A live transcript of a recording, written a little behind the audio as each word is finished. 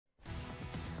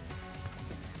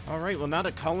Alright, well now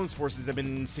that Colin's forces have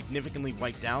been significantly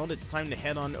wiped out, it's time to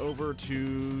head on over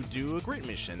to do a grit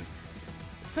mission.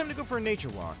 It's time to go for a nature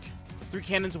walk. 3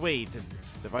 cannons away to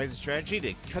devise a strategy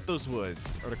to cut those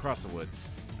woods, or to cross the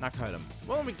woods. Not cut them.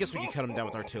 Well, I guess we can cut them down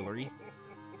with artillery.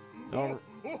 Oh,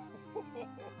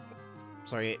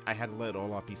 sorry, I had to let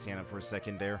Olaf be Santa for a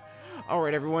second there.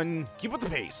 Alright everyone, keep up the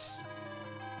pace.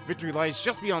 Victory lies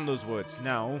just beyond those woods.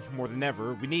 Now, more than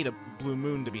ever, we need a blue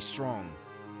moon to be strong.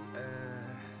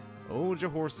 Hold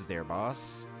your horses there,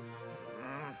 boss.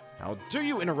 How dare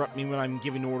you interrupt me when I'm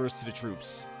giving orders to the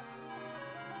troops?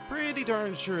 Pretty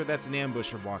darn sure that's an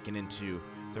ambush we're walking into.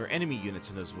 There are enemy units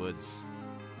in those woods.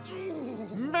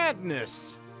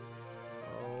 Madness!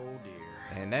 Oh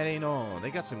dear. And that ain't all.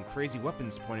 They got some crazy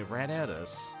weapons pointed right at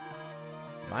us.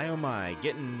 My oh my,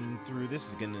 getting through this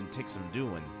is gonna take some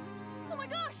doing. Oh my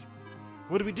gosh!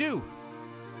 What do we do?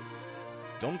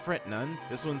 Don't fret none,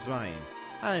 this one's mine.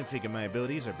 I figure my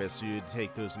abilities are best suited to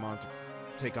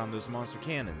take on those monster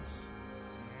cannons.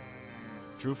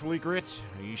 Truthfully, Grit,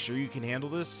 are you sure you can handle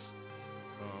this?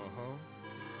 Uh-huh.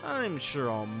 I'm sure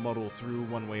I'll muddle through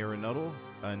one way or another.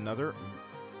 Man,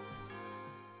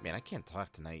 I can't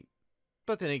talk tonight.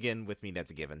 But then again, with me,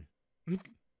 that's a given.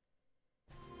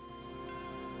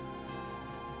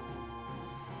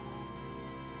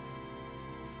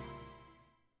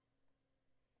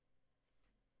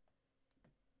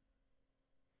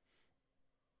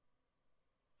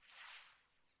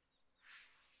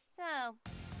 So,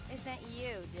 is that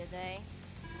you, did they?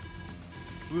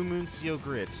 Blue Moon CO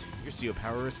Grit. Your CO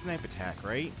power is snipe attack,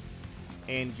 right?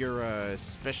 And your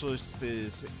specialist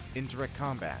is indirect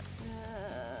combat.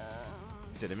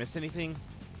 Did I miss anything?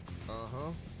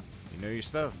 Uh-huh. You know your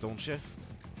stuff, don't you?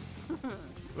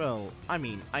 Well, I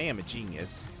mean, I am a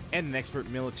genius, and an expert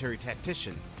military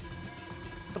tactician.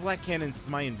 The Black Cannon's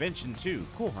my invention, too.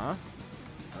 Cool, huh?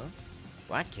 Huh?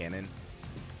 Black Cannon?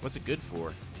 What's it good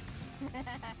for?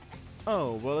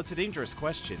 Oh, well, it's a dangerous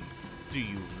question. Do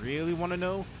you really want to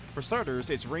know? For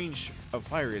starters, its range of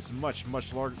fire is much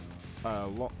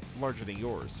larger than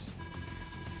yours.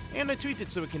 And I tweaked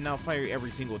it so it can now fire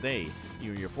every single day.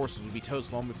 You and your forces will be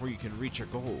toast long before you can reach your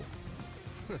goal.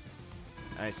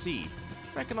 I see.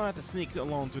 Reckon I'll have to sneak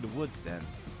along through the woods then.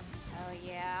 Oh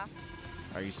yeah?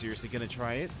 Are you seriously gonna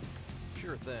try it?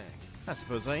 Sure thing. I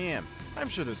suppose I am. I'm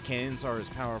sure those cannons are as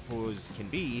powerful as can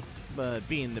be, but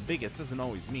being the biggest doesn't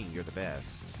always mean you're the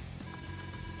best.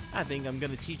 I think I'm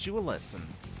gonna teach you a lesson.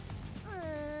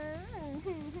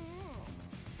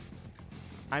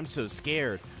 I'm so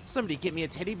scared. Somebody get me a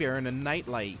teddy bear and a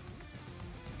nightlight.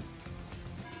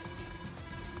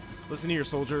 Listen here,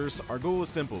 soldiers. Our goal is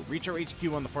simple. Reach our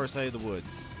HQ on the far side of the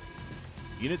woods.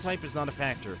 Unit type is not a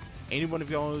factor. Any one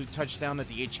of y'all who touch down at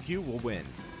the HQ will win.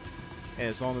 And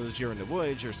as long as you're in the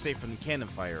woods, you're safe from cannon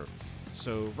fire.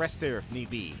 So rest there if need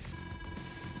be.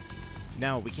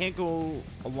 Now, we can't go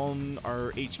alone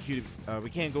our HQ. We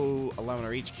can't go allowing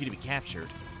our HQ to be captured.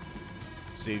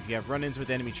 So if you have run-ins with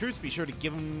enemy troops, be sure to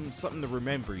give them something to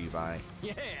remember you by.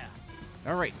 Yeah.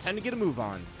 All right, time to get a move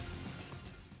on.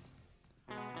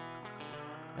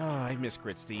 Oh, I miss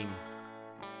Grit's team.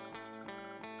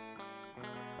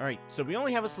 All right, so we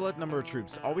only have a select number of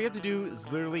troops. All we have to do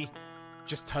is literally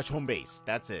just touch home base.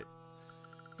 That's it.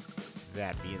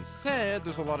 That being said,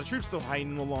 there's a lot of troops still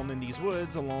hiding along in these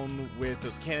woods, along with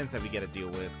those cannons that we gotta deal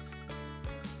with.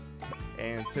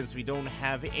 And since we don't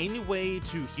have any way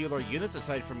to heal our units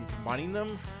aside from combining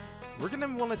them, we're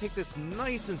gonna want to take this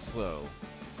nice and slow.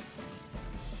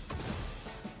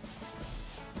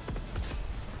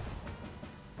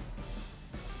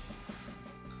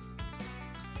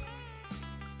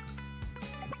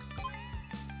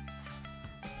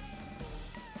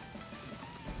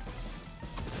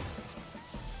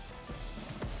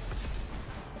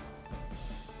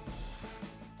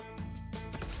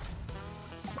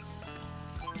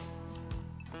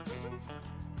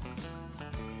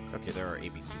 Okay, there are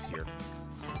ABCs here.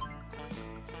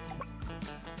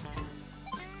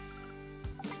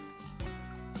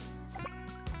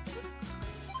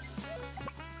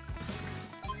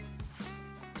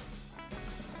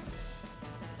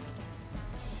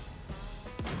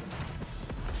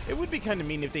 It would be kind of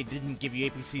mean if they didn't give you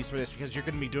APCs for this, because you're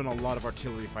going to be doing a lot of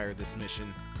artillery fire this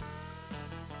mission.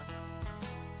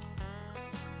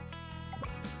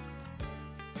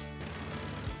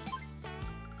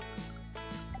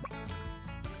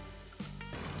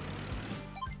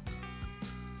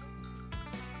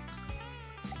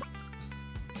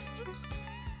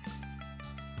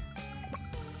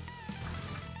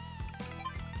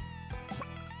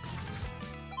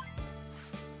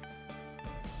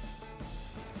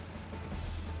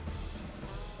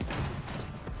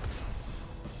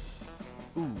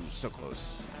 Ooh, so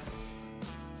close.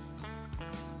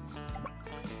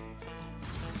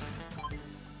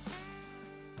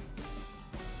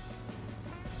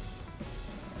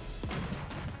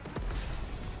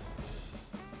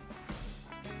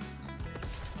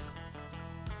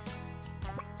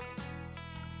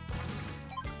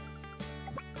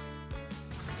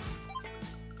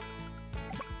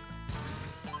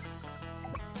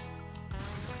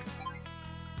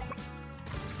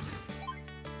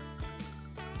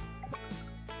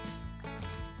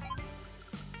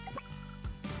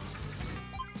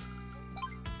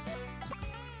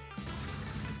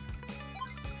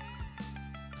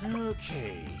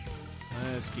 Okay,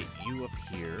 let's get you up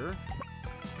here.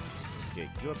 Get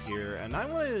you up here, and I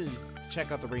want to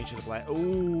check out the range of the blast.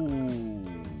 Oh.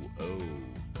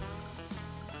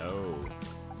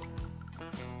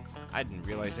 I didn't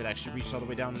realize it actually reached all the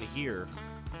way down into here.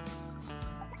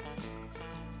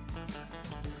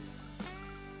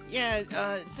 Yeah,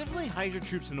 definitely Hydra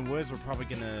troops in the woods. We're probably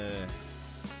gonna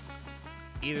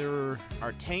either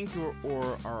our tank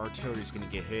or our artillery is gonna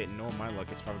get hit, and knowing my luck,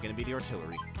 it's probably gonna be the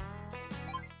artillery.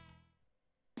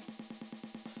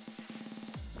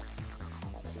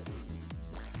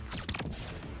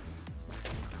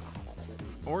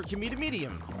 Or it can be the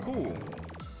medium. Cool.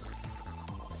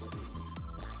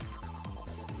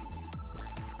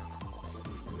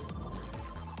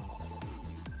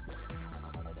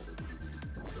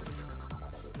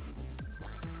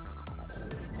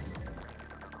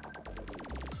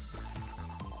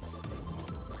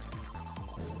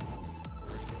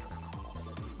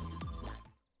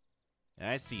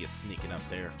 I see you sneaking up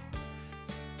there.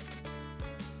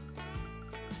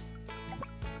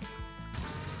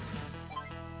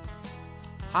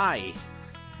 Hi.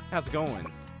 How's it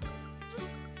going?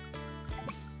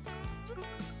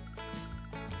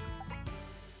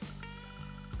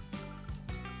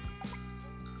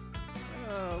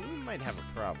 We might have a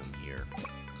problem here.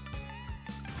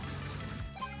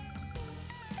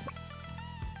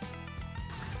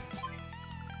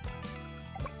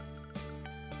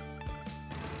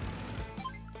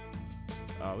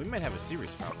 We might have a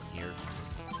serious problem here.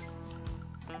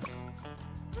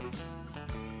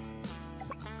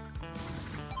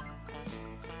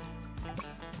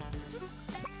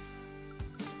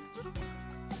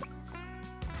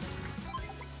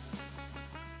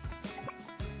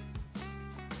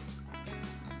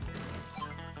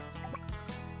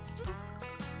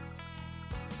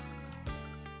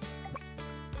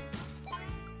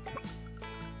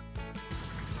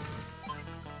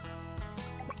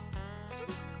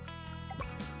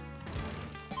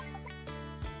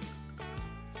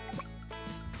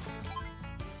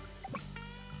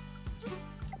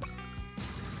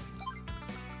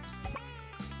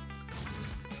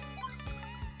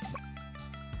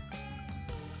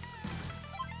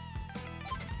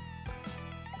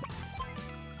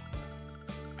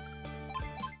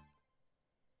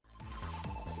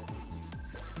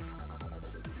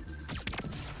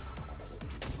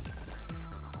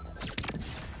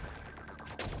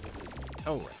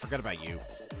 Oh, I forgot about you.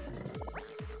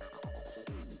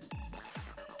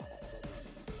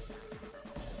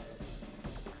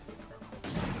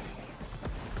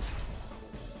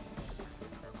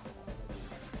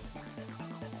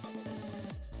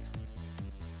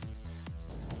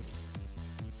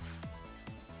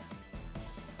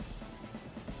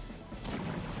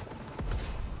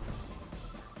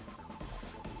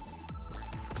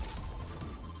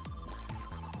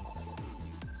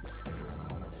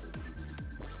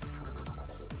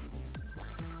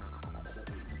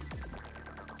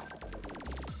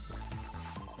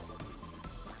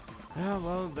 Oh,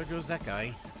 well, there goes that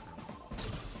guy.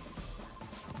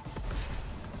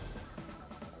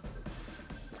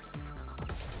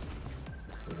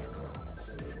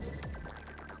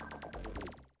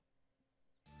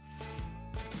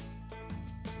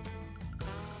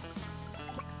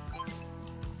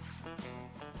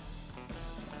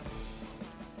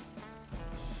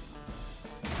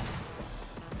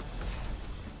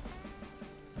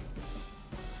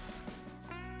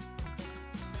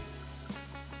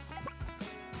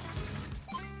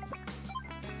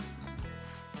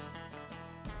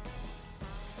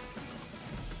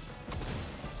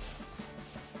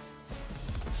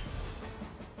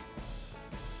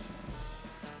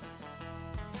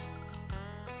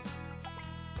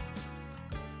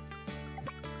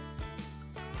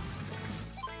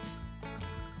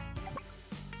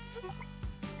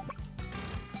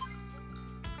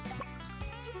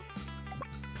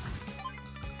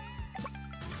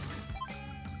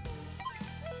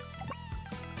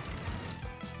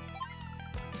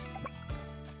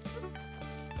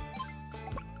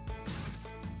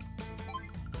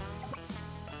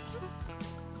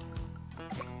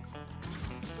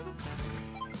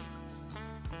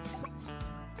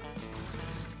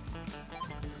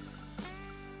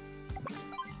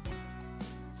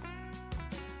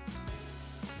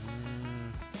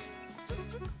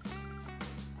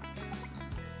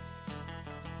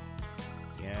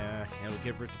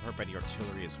 get ripped apart by the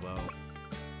artillery as well.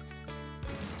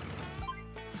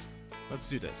 Let's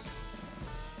do this.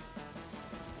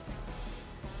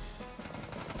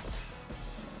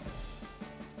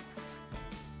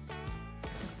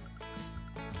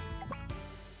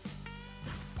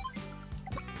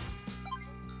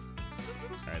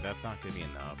 Alright, that's not gonna be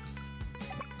enough.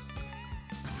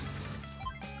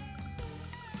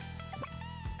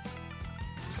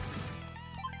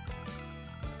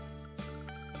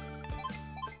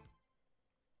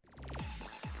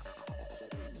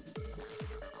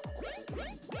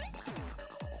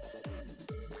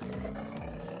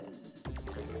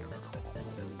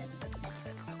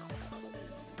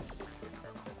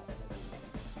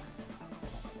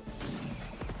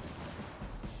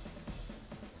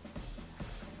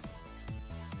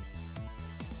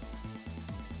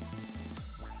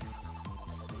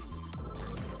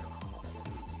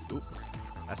 Oop.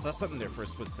 I saw something there for a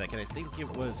split second. I think it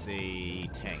was a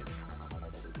tank.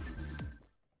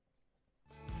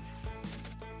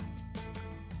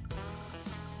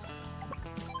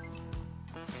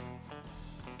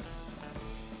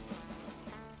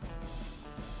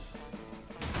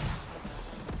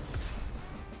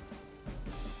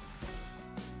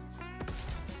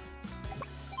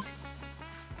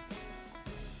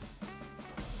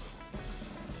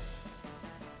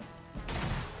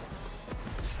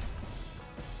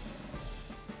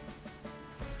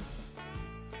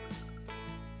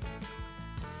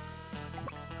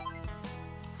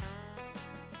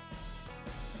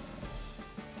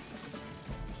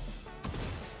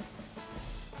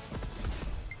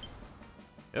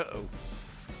 Uh-oh.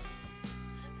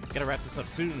 Gotta wrap this up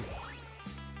soon.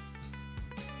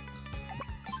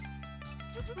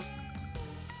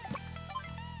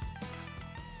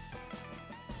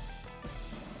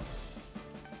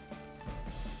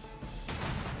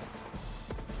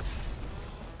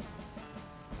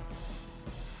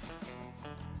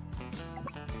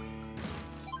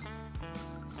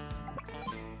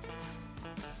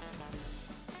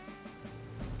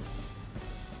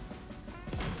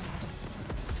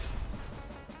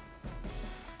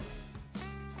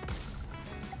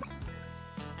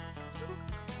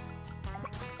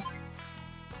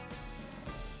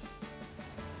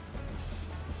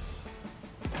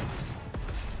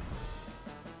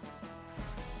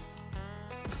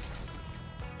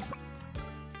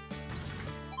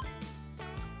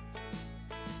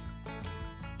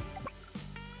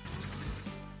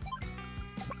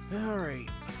 Alright.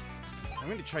 I'm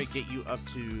gonna try to get you up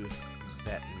to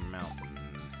that mountain.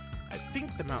 I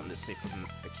think the mountain is safer than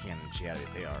the cannons. Yeah,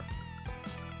 they are.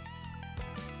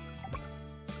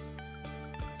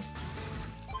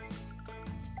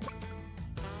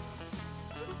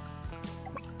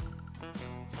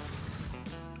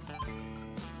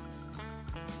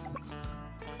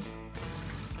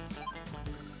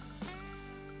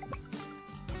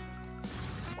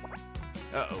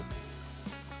 Uh-oh.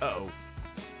 Uh-oh.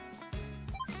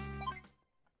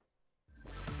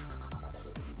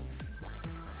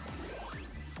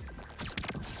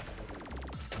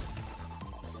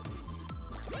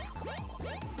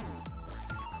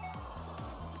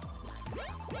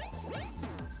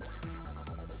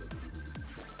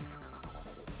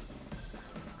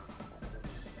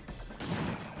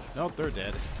 Nope, they're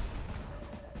dead.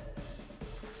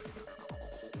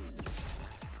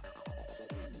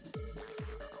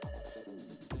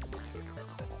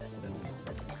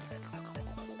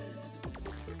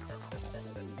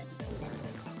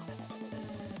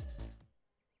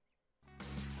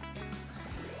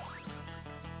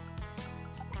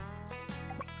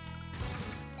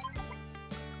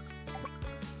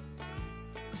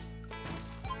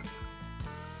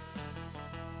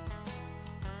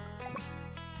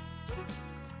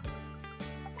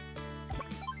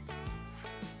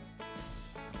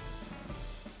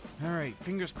 Alright,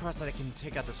 fingers crossed that I can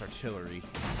take out this artillery.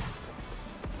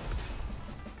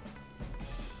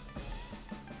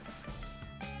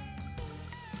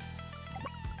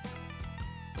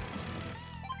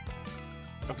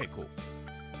 Okay, cool.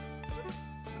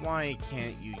 Why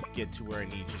can't you get to where I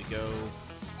need you to go?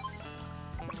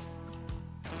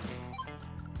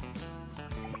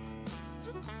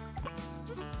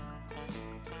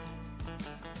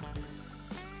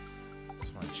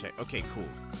 Just want to check. Okay, cool.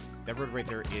 That road right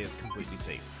there is completely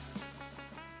safe.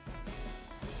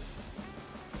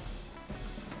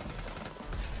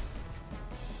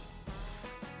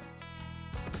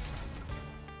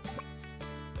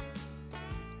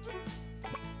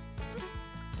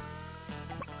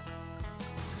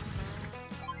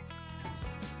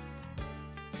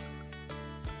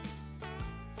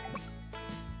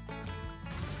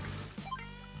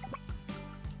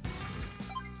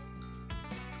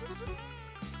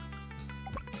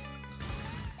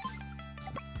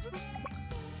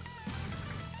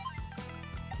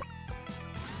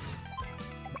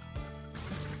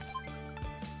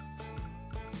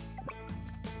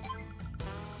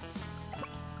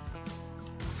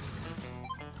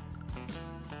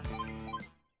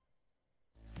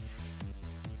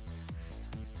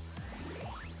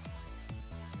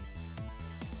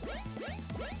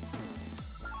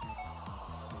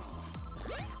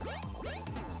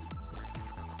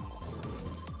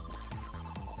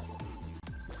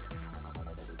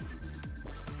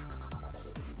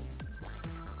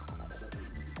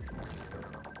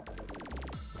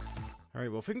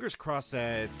 Alright, well, fingers crossed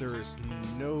that there's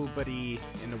nobody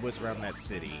in the woods around that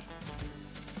city.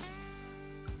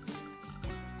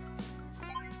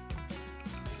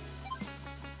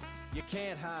 You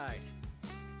can't hide.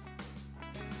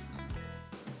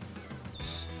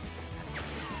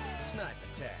 Snipe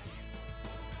attack.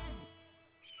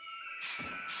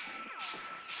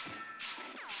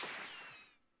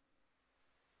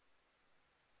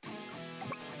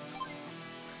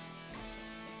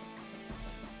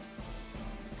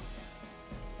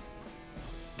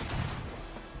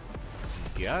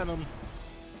 Got him.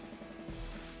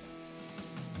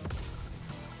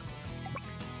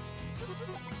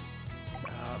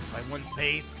 By one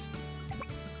space.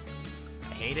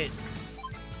 I hate it.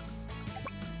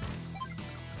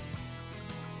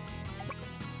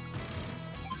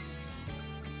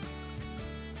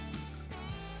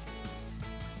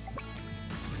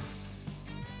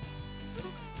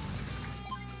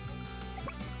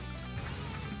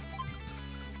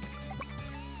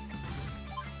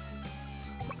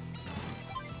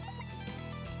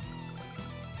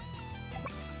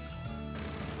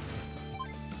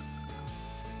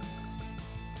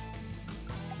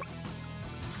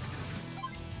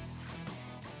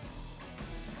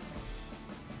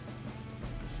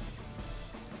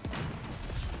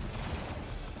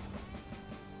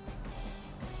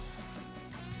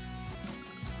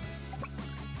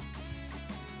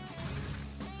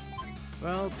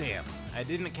 Well, damn. I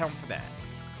didn't account for that.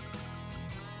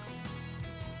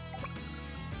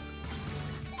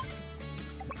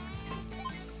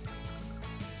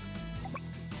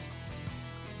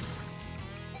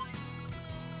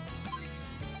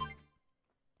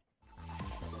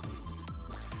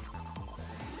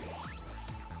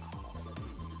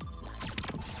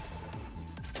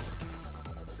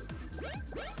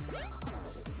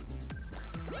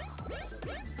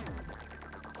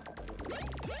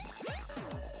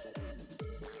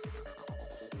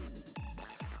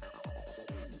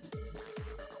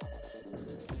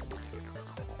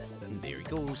 There he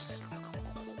goes.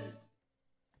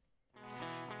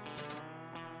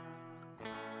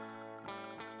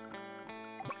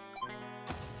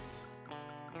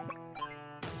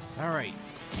 Alright.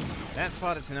 That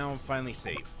spot is now finally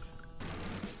safe.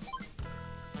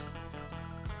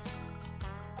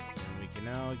 And we can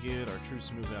now get our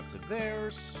troops moving up to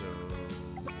there, so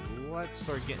let's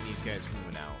start getting these guys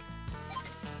moving out.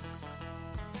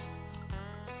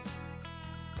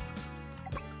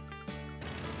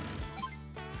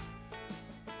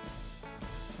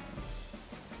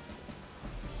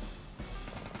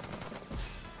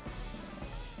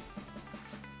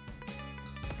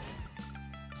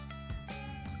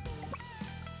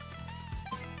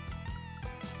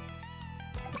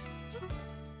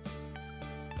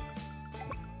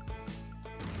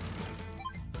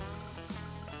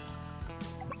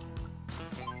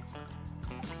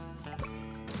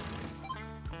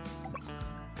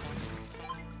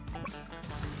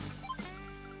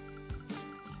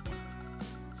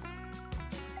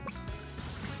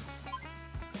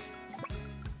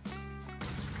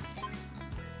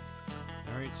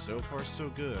 Alright, so far so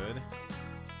good.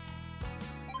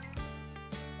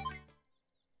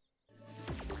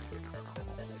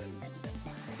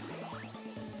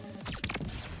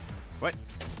 What?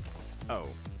 Oh.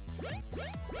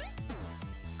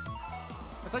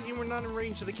 I thought you were not in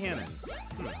range of the cannon.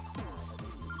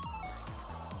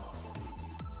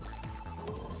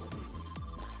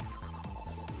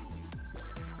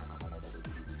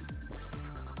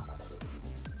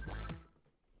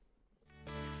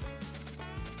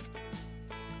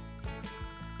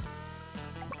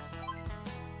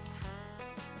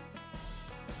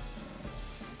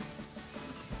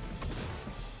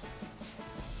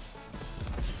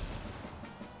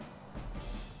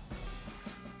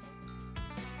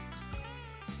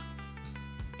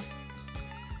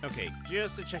 Okay,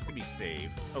 just to check to be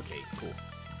safe. Okay, cool.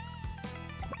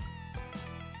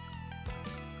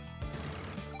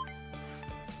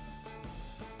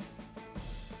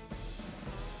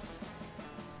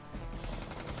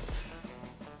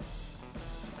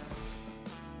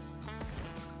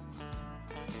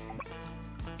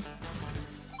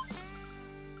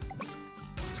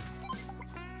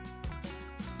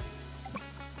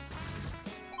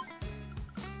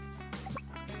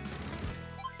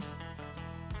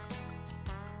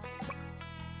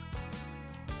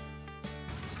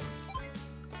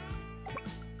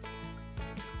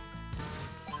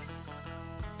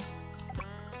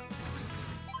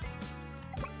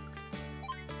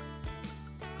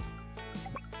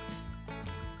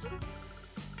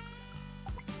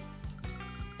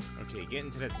 Okay, get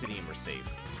into that city and we're safe.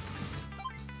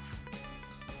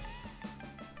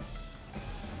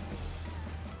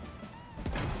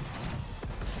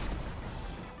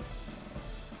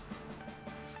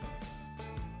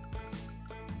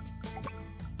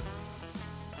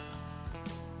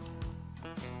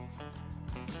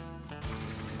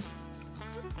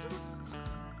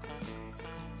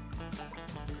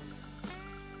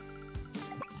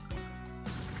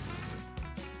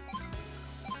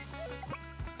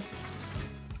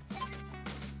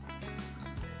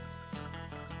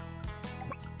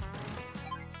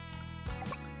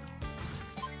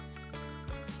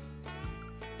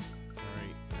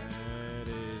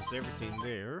 There's everything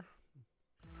there.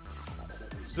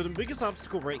 So the biggest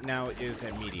obstacle right now is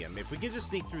that medium. If we can just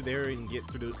sneak through there and get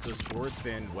through those forests,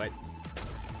 then what?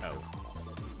 Oh.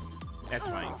 That's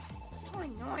fine. So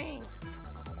annoying.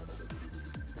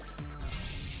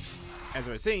 As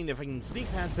I was saying, if I can sneak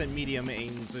past that medium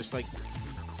and just, like,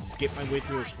 skip my way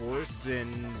through those forests, then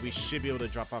we should be able to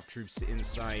drop off troops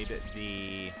inside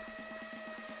the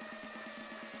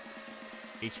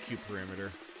HQ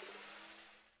perimeter.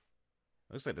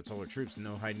 Looks like that's all our troops,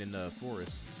 no hiding in the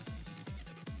forest.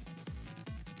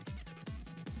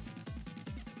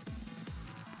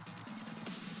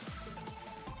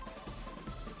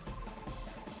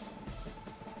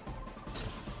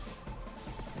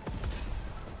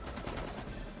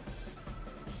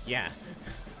 Yeah.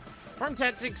 Farm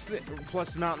tactics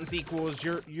plus mountains equals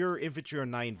your infantry are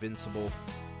nigh invincible.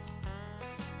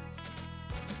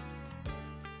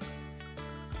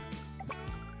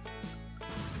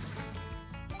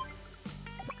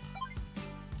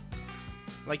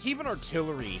 Like even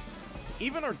artillery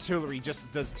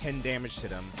just does 10 damage to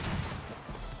them.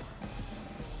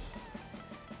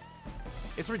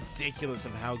 It's ridiculous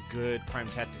of how good Prime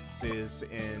Tactics is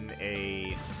in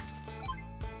a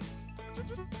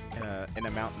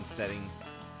mountain setting.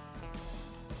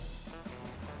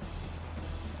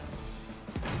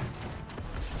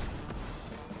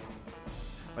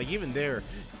 Like even there,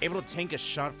 able to tank a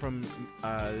shot from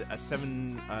a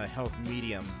 7 health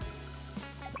medium.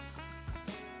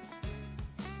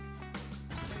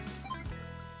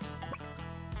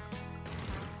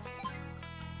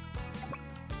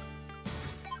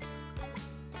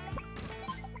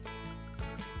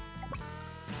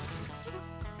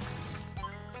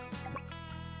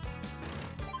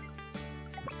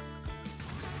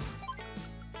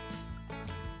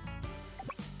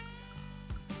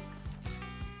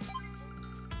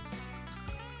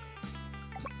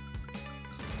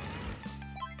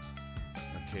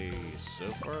 Okay, so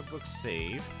far it looks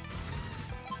safe.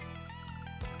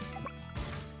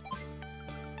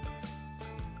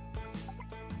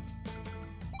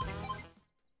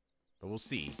 But we'll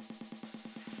see.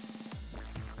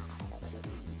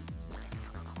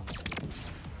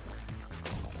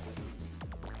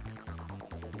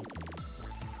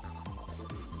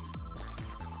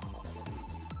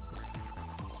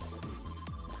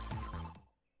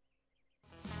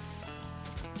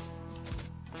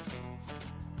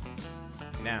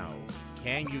 Now,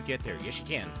 can you get there? Yes, you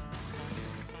can.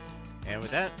 And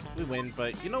with that, we win,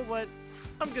 but you know what?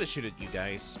 I'm gonna shoot at you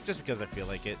guys, just because I feel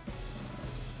like it.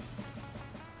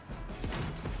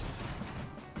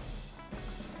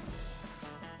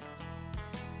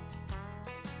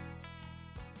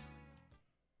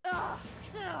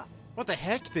 What the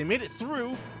heck? They made it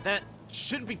through? That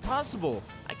shouldn't be possible.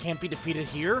 I can't be defeated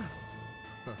here.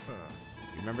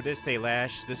 Remember this day,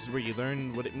 Lash. This is where you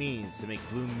learn what it means to make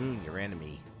Blue Moon your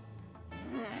enemy.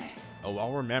 Oh,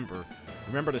 I'll remember.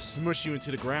 Remember to smush you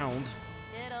into the ground.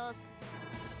 Diddles.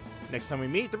 Next time we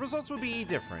meet, the results will be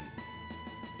different.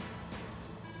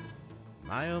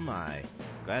 My oh my.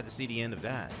 Glad to see the end of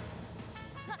that.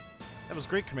 That was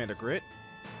great, Commander Grit.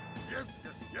 Yes,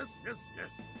 yes, yes, yes,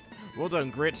 yes. Well done,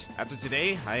 Grit. After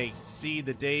today, I see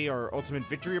the day our ultimate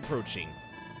victory approaching.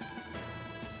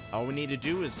 All we need to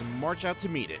do is march out to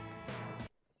meet it.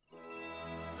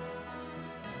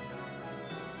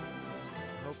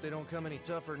 Hope they don't come any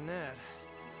tougher than that.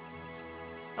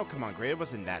 Oh, come on, Grit. It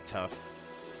wasn't that tough.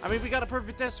 I mean, we got a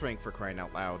perfect S rank for crying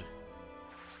out loud.